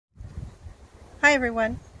Hi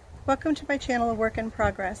everyone, welcome to my channel of Work in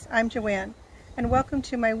Progress. I'm Joanne, and welcome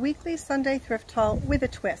to my weekly Sunday thrift haul with a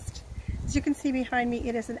twist. As you can see behind me,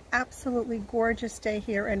 it is an absolutely gorgeous day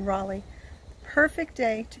here in Raleigh. Perfect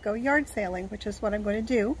day to go yard sailing, which is what I'm going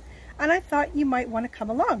to do, and I thought you might want to come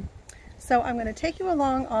along. So I'm going to take you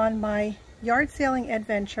along on my yard sailing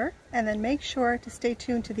adventure, and then make sure to stay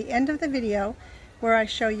tuned to the end of the video where I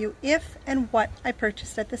show you if and what I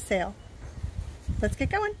purchased at the sale. Let's get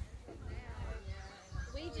going.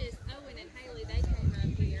 Owen and Haley, they came up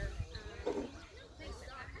here. I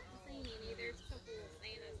haven't seen any. There's a couple of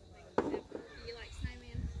Santas and things. Do you like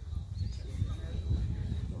snowmen?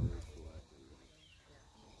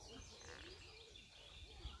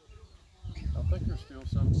 I think there's still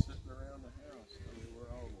some sitting around the house. I mean,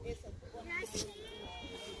 we're always.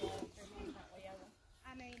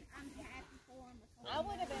 I mean, I'm happy for them. I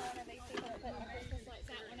would have been one of these people that put my Christmas lights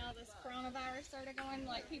out when all this coronavirus started going,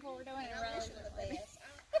 like people were doing it around the best.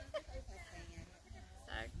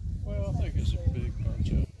 Well, I think it's a big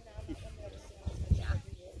bunch of. Yeah.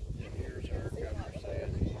 And here's our governor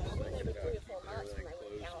saying he's got everything closed until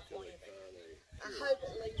they find a. I hope at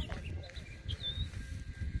least I can.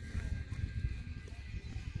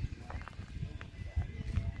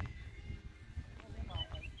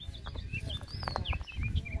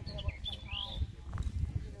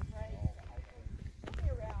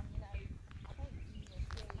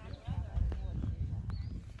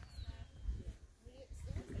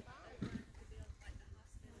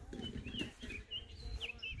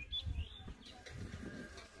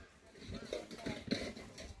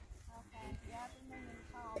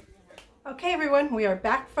 Okay everyone, we are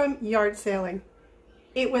back from yard sailing.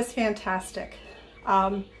 It was fantastic.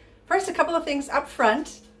 First, a couple of things up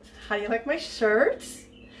front. How do you like my shirt?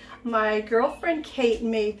 My girlfriend Kate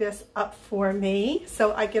made this up for me,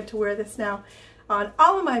 so I get to wear this now on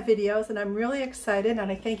all of my videos, and I'm really excited,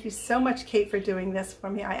 and I thank you so much, Kate, for doing this for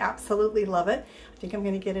me. I absolutely love it. I think I'm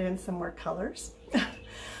going to get it in some more colors.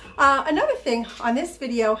 Another thing on this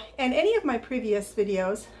video and any of my previous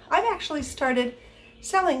videos, I've actually started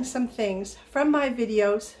selling some things from my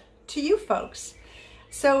videos to you folks.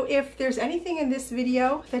 So if there's anything in this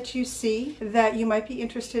video that you see that you might be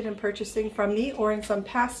interested in purchasing from me or in some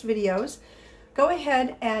past videos, go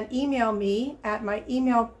ahead and email me at my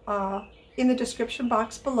email in the description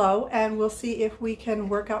box below, and we'll see if we can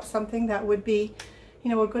work out something that would be, you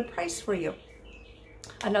know, a good price for you.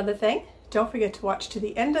 Another thing, don't forget to watch to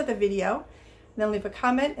the end of the video, and then leave a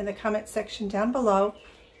comment in the comment section down below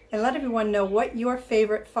and let everyone know what your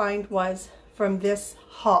favorite find was from this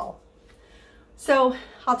haul. So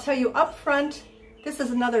I'll tell you up front, this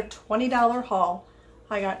is another $20 haul.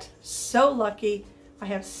 I got so lucky. I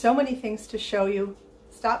have so many things to show you.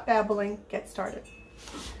 Stop babbling, get started.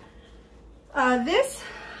 This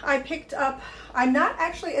I picked up. I'm not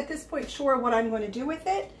actually at this point sure what I'm going to do with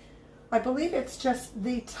it. I believe it's just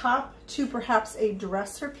the top to perhaps a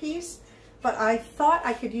dresser piece, but I thought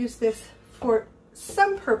I could use this for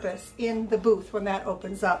some purpose in the booth when that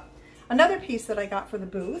opens up. Another piece that I got for the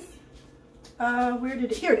booth, where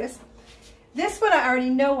did it, here it is. This one I already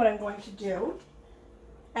know what I'm going to do,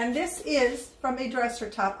 and this is from a dresser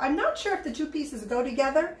top. I'm not sure if the two pieces go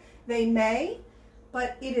together. They may,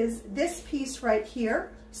 but it is this piece right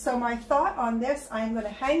here. So my thought on this, I'm going to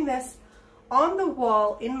hang this on the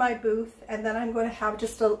wall in my booth, and then I'm going to have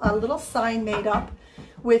just a little sign made up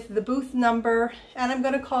with the booth number, and I'm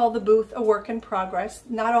going to call the booth a work in progress.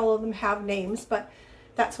 Not all of them have names, but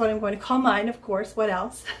that's what I'm going to call mine, of course. What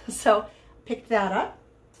else? So pick that up.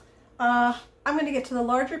 I'm going to get to the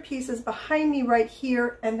larger pieces behind me right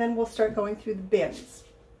here, and then we'll start going through the bins.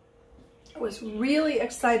 I was really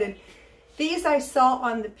excited. These I saw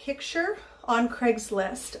on the picture on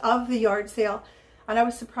Craigslist of the yard sale, and I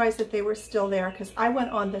was surprised that they were still there because I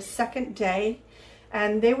went on the second day,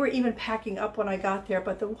 and they were even packing up when I got there,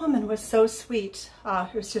 but the woman was so sweet.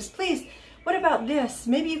 It was just, please, what about this?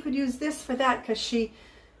 Maybe you could use this for that, because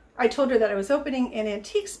I told her that I was opening an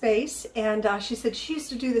antique space, and she said she used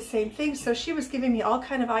to do the same thing, so she was giving me all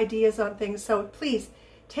kind of ideas on things. So please,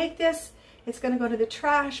 take this. It's going to go to the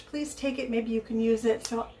trash. Please take it. Maybe you can use it.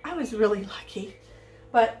 So I was really lucky.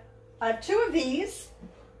 But I have two of these.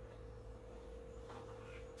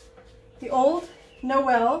 The old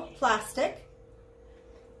Noel plastic.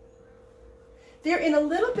 They're in a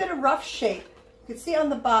little bit of rough shape. You can see on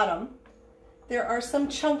the bottom, there are some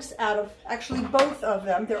chunks out of, actually both of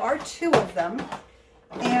them. There are two of them,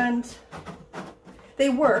 and they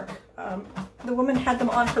work. The woman had them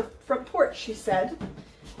on her front porch, she said.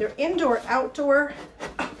 They're indoor, outdoor.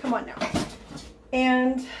 Oh, come on now.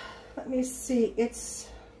 And let me see,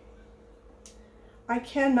 I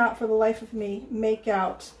cannot for the life of me make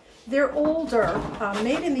out. They're older,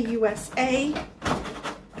 made in the USA.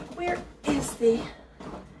 Where is the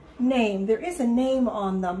name? There is a name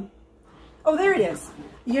on them. Oh, there it is.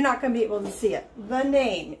 You're not going to be able to see it. The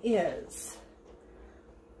name is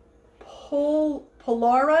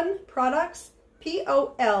Poloron Products,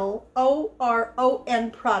 P-O-L-O-R-O-N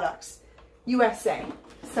Products, USA.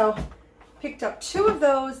 So picked up 2 of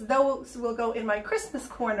those. Those will go in my Christmas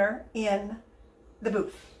corner in the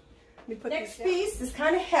booth. Next piece is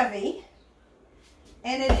kind of heavy,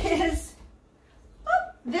 and it is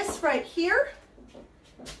this right here.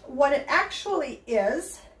 What it actually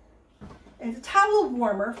is a towel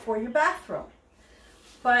warmer for your bathroom.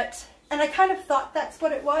 And I kind of thought that's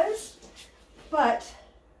what it was, but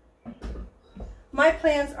my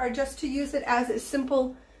plans are just to use it as a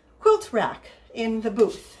simple quilt rack in the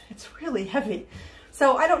booth. It's really heavy.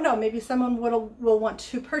 So I don't know, maybe someone will want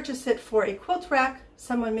to purchase it for a quilt rack.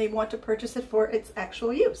 Someone may want to purchase it for its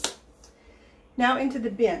actual use. Now into the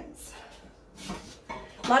bins.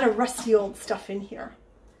 A lot of rusty old stuff in here.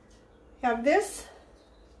 You have this,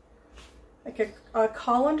 like a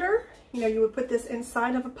colander. You know, you would put this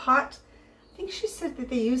inside of a pot. I think she said that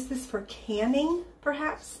they use this for canning,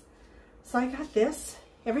 perhaps. So I got this.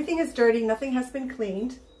 Everything is dirty, nothing has been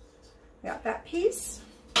cleaned. Got that piece.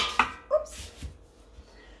 Oops.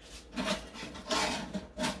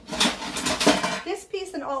 This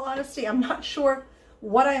piece, in all honesty, I'm not sure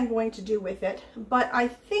what I'm going to do with it, but I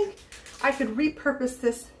think I could repurpose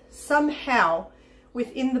this somehow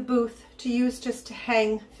within the booth to use just to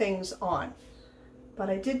hang things on. But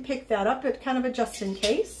I did pick that up at kind of a just in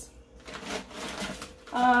case.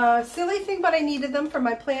 Silly thing, but I needed them for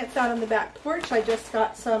my plants out on the back porch. I just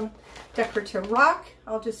got some decorative rock.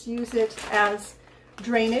 I'll just use it as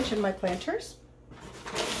drainage in my planters.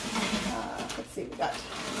 Let's see, we got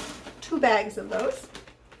 2 bags of those.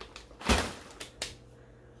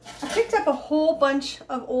 I picked up a whole bunch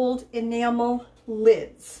of old enamel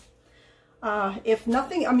lids. If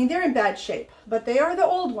nothing, I mean, they're in bad shape, but they are the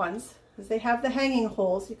old ones because they have the hanging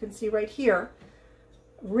holes. You can see right here.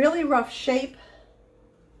 Really rough shape.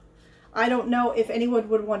 I don't know if anyone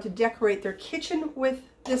would want to decorate their kitchen with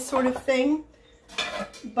this sort of thing,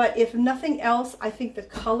 but if nothing else, I think the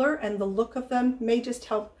color and the look of them may just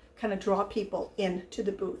help kind of draw people into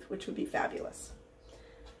the booth, which would be fabulous.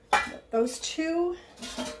 Those 2,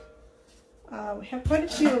 we have quite a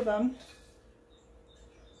few of them.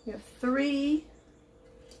 We have 3,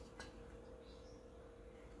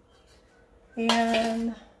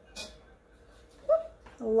 and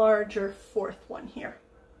a larger 4th one here.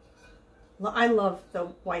 I love the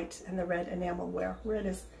white and the red enamel wear. Red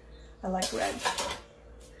is, I like red.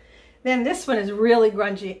 Then this one is really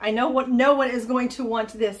grungy. I know no one is going to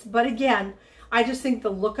want this, but again, I just think the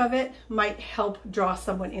look of it might help draw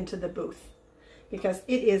someone into the booth because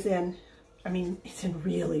it is in, I mean, it's in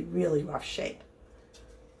really, really rough shape.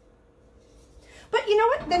 But you know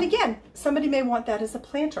what? Then again, somebody may want that as a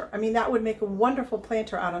planter. I mean, that would make a wonderful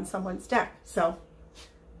planter out on someone's deck. So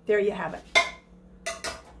there you have it.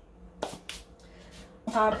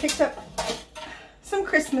 Picked up some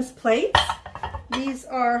Christmas plates. These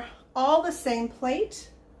are all the same plate.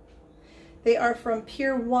 They are from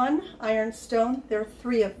Pier 1 Ironstone. There are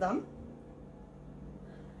 3 of them.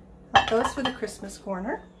 Those for the Christmas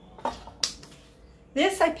corner.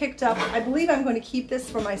 This I picked up. I believe I'm going to keep this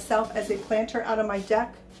for myself as a planter out on my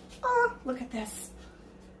deck. Oh, look at this.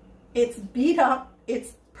 It's beat up.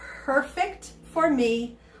 It's perfect for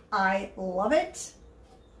me. I love it.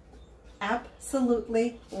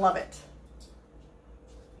 Absolutely love it.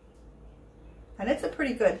 And it's a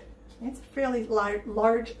pretty good, it's a fairly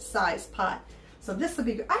large size pot. So this will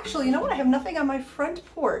be good. Actually, you know what? I have nothing on my front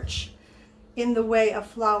porch in the way of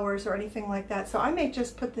flowers or anything like that. So I may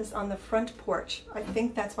just put this on the front porch. I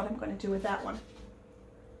think that's what I'm going to do with that one.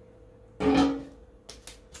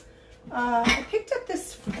 I picked up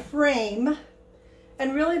this frame,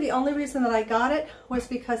 and really the only reason that I got it was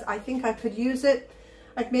because I think I could use it,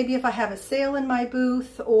 like maybe if I have a sale in my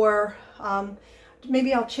booth, or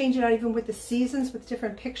maybe I'll change it out even with the seasons with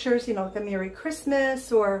different pictures, you know, like a Merry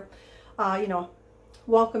Christmas or, you know,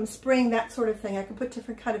 Welcome Spring, that sort of thing. I can put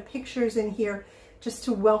different kind of pictures in here just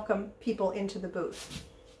to welcome people into the booth.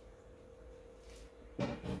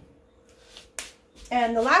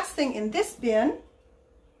 And the last thing in this bin,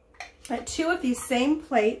 I had 2 of these same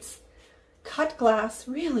plates, cut glass,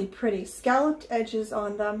 really pretty, scalloped edges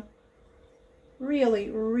on them. Really,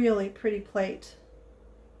 really pretty plate.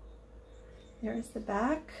 There's the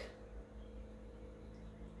back.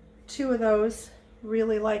 2 of those,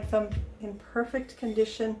 really like them, in perfect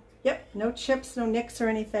condition. Yep, no chips, no nicks or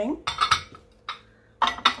anything.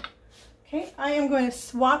 Okay, I am going to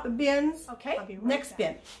swap bins. Okay, next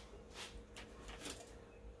bin.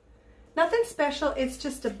 Nothing special, it's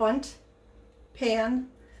just a bundt pan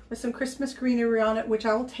with some Christmas greenery on it, which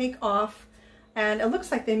I will take off. And it looks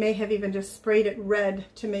like they may have even just sprayed it red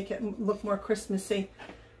to make it look more Christmassy.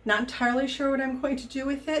 Not entirely sure what I'm going to do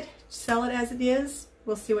with it. Sell it as it is.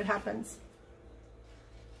 We'll see what happens.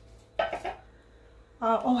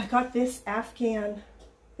 Oh, I got this Afghan.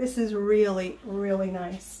 This is really, really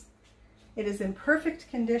nice. It is in perfect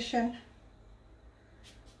condition.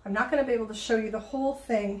 I'm not going to be able to show you the whole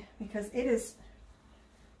thing because it is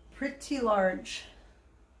pretty large.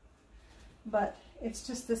 But it's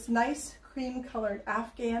just this nice cream colored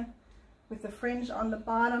Afghan with the fringe on the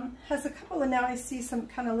bottom. Has a couple of, now I see some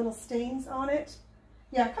kind of little stains on it.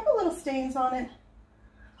 Yeah, a couple little stains on it.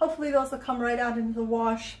 Hopefully those will come right out into the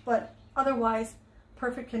wash, but otherwise,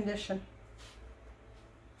 perfect condition.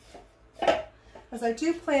 As I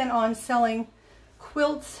do plan on selling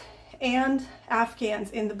quilts and Afghans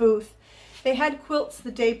in the booth. They had quilts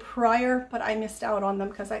the day prior, but I missed out on them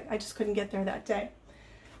because I just couldn't get there that day.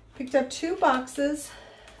 Picked up 2 boxes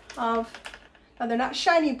of, now they're not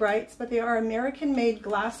Shiny Brights, but they are American-made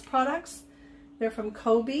glass products. They're from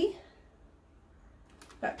Kobe.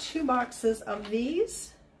 Got 2 boxes of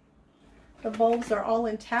these. The bulbs are all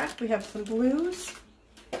intact. We have some blues.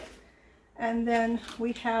 And then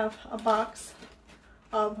we have a box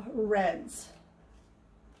of reds.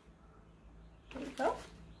 There we go.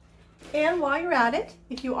 And while you're at it,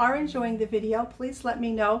 if you are enjoying the video, please let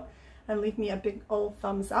me know and leave me a big old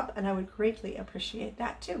thumbs up, and I would greatly appreciate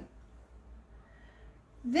that too.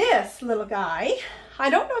 This little guy, I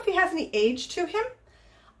don't know if he has any age to him.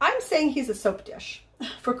 I'm saying he's a soap dish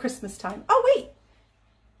for Christmas time. Oh wait,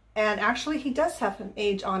 and actually he does have an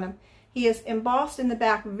age on him. He is embossed in the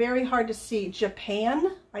back, very hard to see,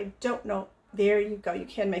 Japan. I don't know, there you go, you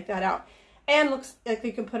can make that out. And looks like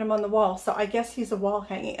you can put him on the wall. So I guess he's a wall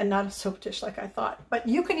hanging and not a soap dish like I thought. But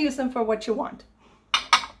you can use them for what you want.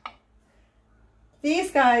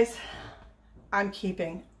 These guys, I'm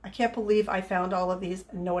keeping. I can't believe I found all of these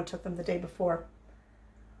and no one took them the day before.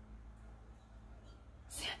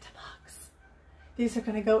 Santa mugs. These are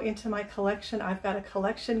going to go into my collection. I've got a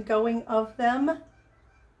collection going of them.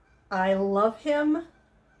 I love him.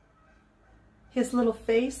 His little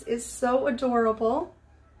face is so adorable.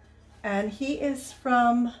 And he is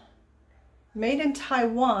from, made in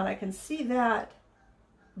Taiwan. I can see that.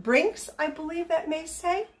 Brinks, I believe that may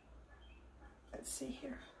say. Let's see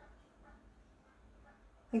here.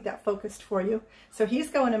 I think that focused for you. So he's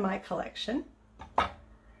going in my collection.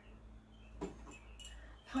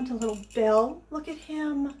 Found a little bell. Look at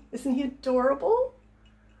him. Isn't he adorable?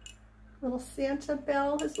 Little Santa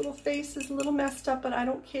bell. His little face is a little messed up, but I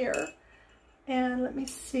don't care. And let me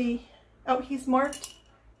see. Oh, he's marked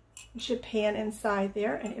Japan inside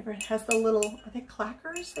there, and it has the little, are they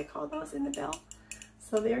clackers? They call those in the bell.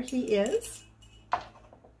 So there he is.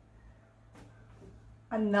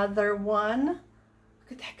 Another one.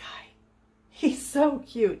 Look at that guy. He's so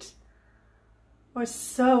cute. I was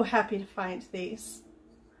so happy to find these.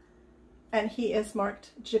 And he is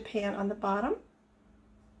marked Japan on the bottom.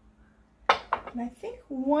 And I think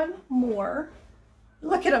one more.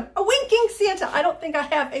 Look at him. A winking Santa. I don't think I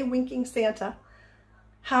have a winking Santa.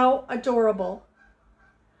 How adorable.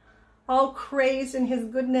 All crazed in his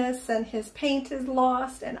goodness, and his paint is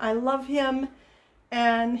lost, and I love him.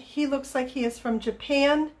 And he looks like he is from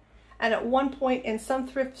Japan. And at one point in some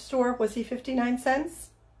thrift store, was he 59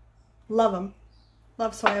 cents? Love him.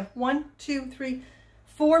 Love. So I have 1, 2, 3,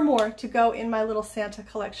 4 more to go in my little Santa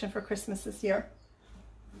collection for Christmas this year.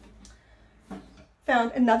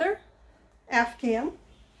 Found another Afghan.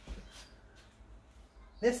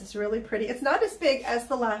 This is really pretty. It's not as big as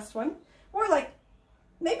the last one. More like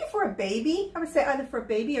maybe for a baby. I would say either for a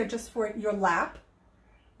baby or just for your lap.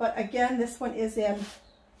 But again, this one is in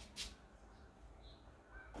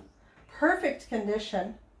perfect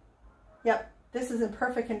condition. Yep, this is in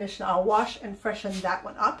perfect condition. I'll wash and freshen that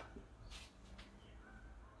one up.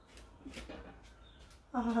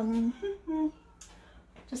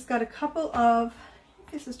 Just got a couple of,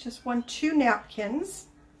 this is just 2 napkins.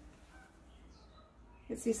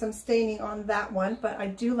 You can see some staining on that one, but I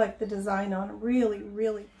do like the design on it. Really,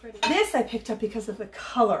 really pretty. This I picked up because of the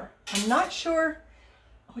color. I'm not sure,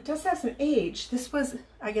 oh, it does have some age. This was,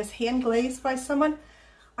 I guess, hand glazed by someone.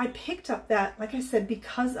 I picked up that, like I said,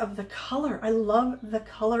 because of the color. I love the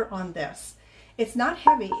color on this. It's not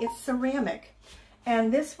heavy, it's ceramic.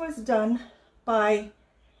 And this was done by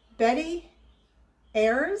Betty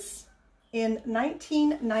Ayres in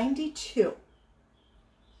 1992.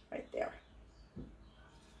 Right there.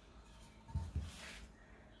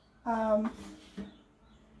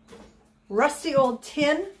 Rusty old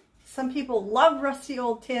tin. Some people love rusty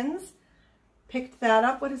old tins. Picked that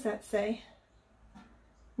up. What does that say?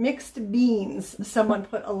 Mixed beans. Someone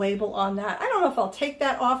put a label on that. I don't know if I'll take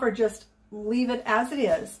that off or just leave it as it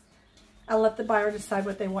is. I'll let the buyer decide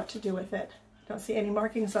what they want to do with it. Don't see any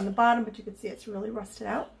markings on the bottom, but you can see it's really rusted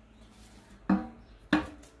out.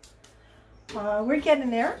 We're getting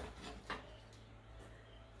there.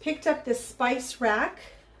 Picked up this spice rack.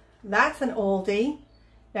 That's an oldie.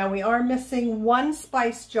 Now we are missing one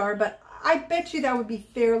spice jar, but I bet you that would be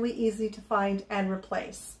fairly easy to find and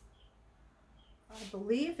replace. I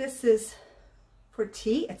believe this is for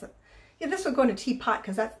tea. Yeah, this would go in a teapot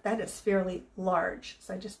because that is fairly large.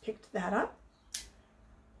 So I just picked that up.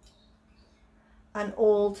 An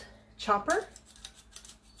old chopper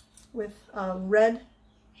with a red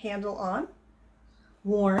handle on,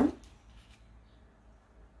 worn.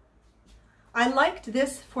 I liked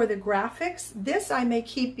this for the graphics. This I may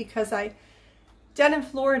keep because down in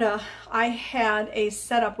Florida, I had a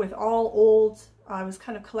setup with all old, I was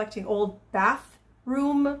kind of collecting old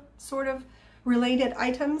bathroom sort of related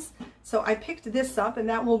items. So I picked this up and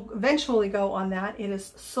that will eventually go on that. It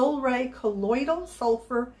is Solray Colloidal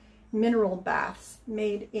Sulfur Mineral Baths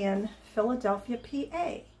made in Philadelphia,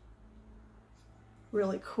 PA.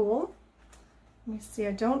 Really cool. Let me see,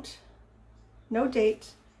 no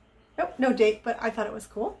date. Nope, no date, but I thought it was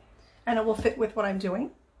cool. And it will fit with what I'm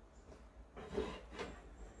doing.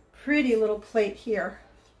 Pretty little plate here.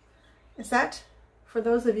 Is that, for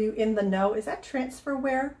those of you in the know, is that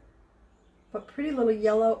transferware? But pretty little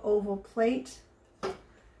yellow oval plate.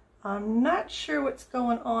 I'm not sure what's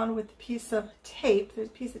going on with the piece of tape. There's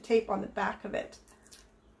a piece of tape on the back of it.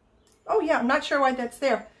 Oh yeah, I'm not sure why that's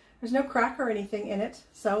there. There's no crack or anything in it.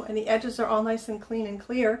 So, and the edges are all nice and clean and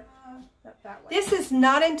clear. This is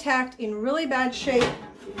not intact, in really bad shape,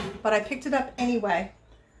 but I picked it up anyway.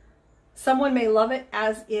 Someone may love it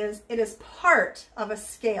as is. It is part of a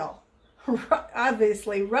scale.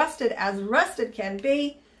 Obviously rusted as rusted can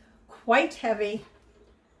be. Quite heavy.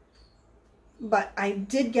 But I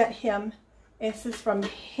did get him. This is from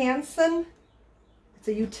Hanson. It's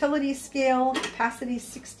a utility scale, capacity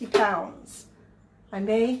 60 pounds. I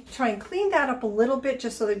may try and clean that up a little bit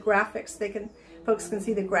just so the graphics, folks can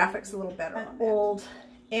see the graphics a little better. An old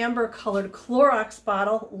amber colored Clorox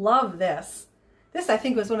bottle. Love this. This I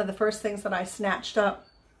think was one of the first things that I snatched up.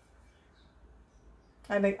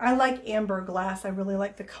 I like amber glass. I really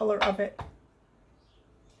like the color of it.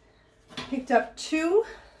 Picked up 2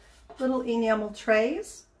 little enamel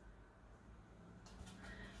trays.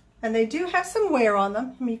 And they do have some wear on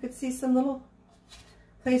them. I mean, you could see some little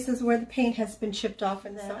places where the paint has been chipped off.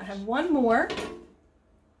 And then I have one more.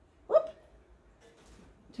 Whoop.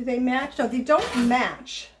 Do they match? No, they don't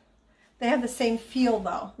match. They have the same feel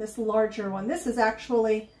though, this larger one. This is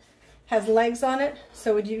actually, has legs on it.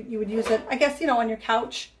 So you would use it, I guess, on your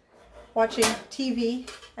couch, watching TV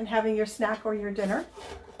and having your snack or your dinner.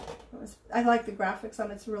 I like the graphics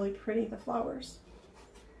on it. It's really pretty, the flowers.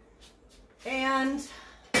 And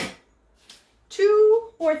 2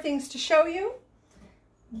 more things to show you.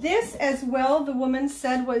 This as well, the woman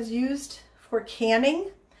said, was used for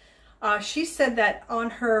canning. She said that on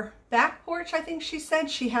her back porch, I think she said,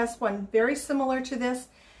 she has one very similar to this.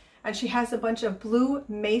 And she has a bunch of blue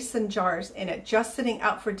mason jars in it, just sitting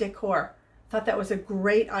out for decor. Thought that was a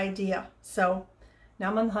great idea. So now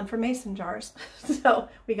I'm on the hunt for mason jars. So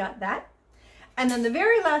we got that. And then the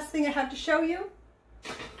very last thing I have to show you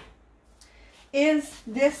is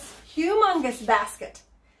this humongous basket,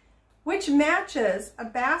 which matches a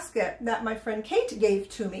basket that my friend Kate gave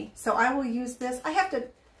to me. So I will use this. I have to,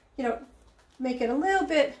 make it a little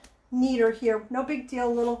bit neater here. No big deal,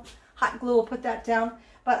 a little hot glue will put that down.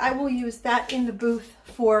 But I will use that in the booth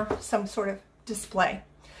for some sort of display,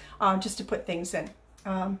 just to put things in.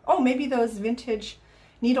 Oh, maybe those vintage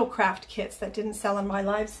needlecraft kits that didn't sell in my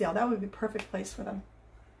live sale. That would be a perfect place for them.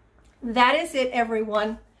 That is it,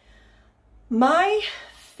 everyone. My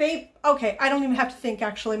favorite, okay, I don't even have to think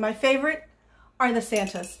actually. My favorite are the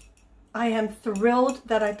Santas. I am thrilled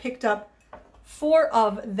that I picked up 4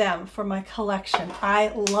 of them for my collection. I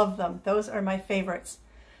love them. Those are my favorites.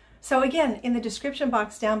 So again, in the description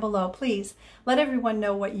box down below, please let everyone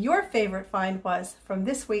know what your favorite find was from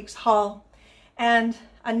this week's haul. And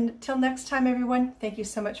until next time, everyone, thank you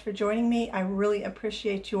so much for joining me. I really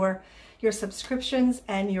appreciate your subscriptions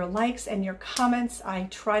and your likes and your comments. I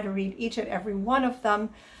try to read each and every one of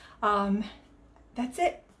them. That's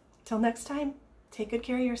it. Till next time, take good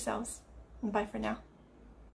care of yourselves. And bye for now.